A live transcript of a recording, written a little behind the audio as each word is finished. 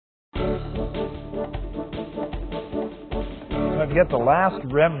We've got the last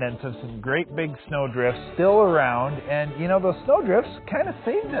remnants of some great big snowdrifts still around, and you know, those snowdrifts kind of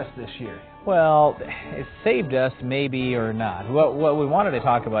saved us this year. Well, it saved us, maybe or not. What we wanted to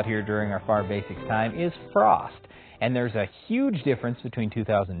talk about here during our Farm Basics time is frost. And there's a huge difference between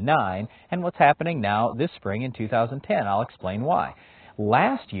 2009 and what's happening now this spring in 2010. I'll explain why.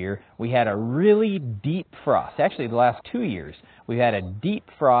 Last year, we had a really deep frost. Actually, the last 2 years, we had a deep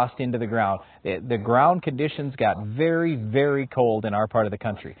frost into the ground. The ground conditions got very, very cold in our part of the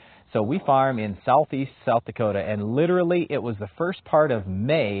country. So we farm in southeast South Dakota, and literally it was the first part of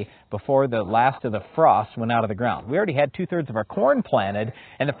May before the last of the frost went out of the ground. We already had 2/3 of our corn planted,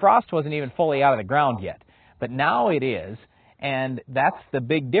 and the frost wasn't even fully out of the ground yet. But now it is, and that's the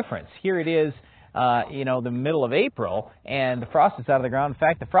big difference. Here it is, the middle of April, and the frost is out of the ground. In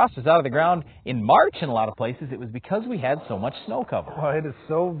fact, the frost is out of the ground in March in a lot of places. It was because we had so much snow cover. Well, it is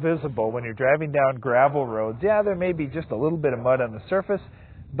so visible when you're driving down gravel roads. Yeah, there may be just a little bit of mud on the surface,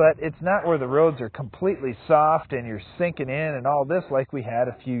 but it's not where the roads are completely soft and you're sinking in and all this like we had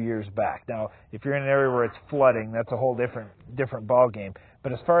a few years back. Now, if you're in an area where it's flooding, that's a whole different ball game.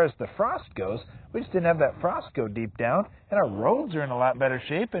 But as far as the frost goes, we just didn't have that frost go deep down, and our roads are in a lot better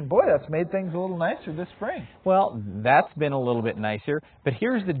shape, and boy, that's made things a little nicer this spring. Well, that's been a little bit nicer, but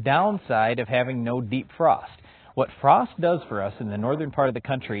here's the downside of having no deep frost. What frost does for us in the northern part of the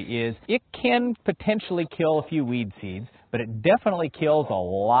country is it can potentially kill a few weed seeds, but it definitely kills a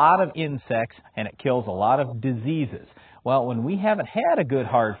lot of insects and it kills a lot of diseases. Well, when we haven't had a good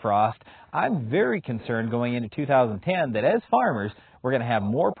hard frost, I'm very concerned going into 2010 that as farmers, we're going to have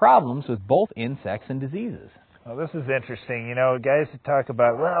more problems with both insects and diseases. Well, this is interesting. You know, guys talk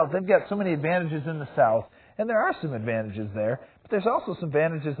about, well, they've got so many advantages in the south, and there are some advantages there, but there's also some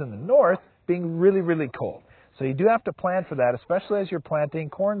advantages in the north being really, really cold. So you do have to plan for that, especially as you're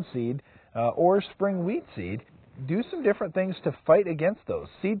planting corn seed or spring wheat seed. Do some different things to fight against those.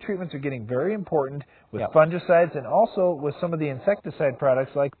 Seed treatments are getting very important with fungicides and also with some of the insecticide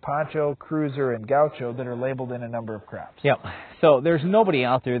products like Poncho, Cruiser, and Gaucho that are labeled in a number of crops. Yep. So there's nobody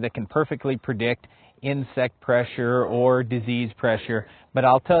out there that can perfectly predict insect pressure or disease pressure, but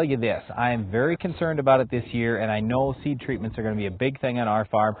I'll tell you this, I am very concerned about it this year, and I know seed treatments are going to be a big thing on our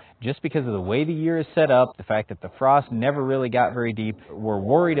farm just because of the way the year is set up, the fact that the frost never really got very deep. We're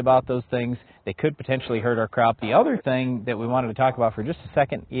worried about those things. They could potentially hurt our crop. The other thing that we wanted to talk about for just a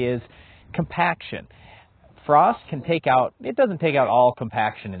second is compaction. Frost can take out, it doesn't take out all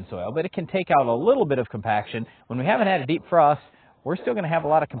compaction in soil, but it can take out a little bit of compaction. When we haven't had a deep frost, we're still going to have a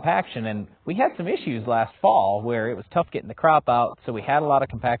lot of compaction, and we had some issues last fall where it was tough getting the crop out, so we had a lot of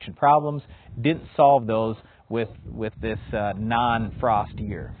compaction problems. Didn't solve those with this non-frost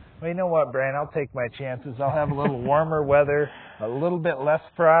year. Well, you know what, Brian? I'll take my chances. I'll have a little warmer weather, a little bit less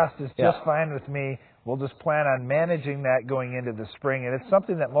frost is just fine with me. We'll just plan on managing that going into the spring, and it's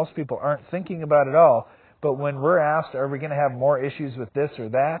something that most people aren't thinking about at all. But when we're asked, are we going to have more issues with this or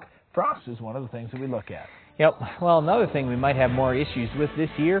that, frost is one of the things that we look at. Yep. Well, another thing we might have more issues with this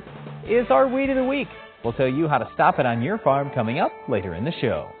year is our Weed of the Week. We'll tell you how to stop it on your farm coming up later in the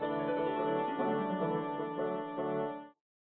show.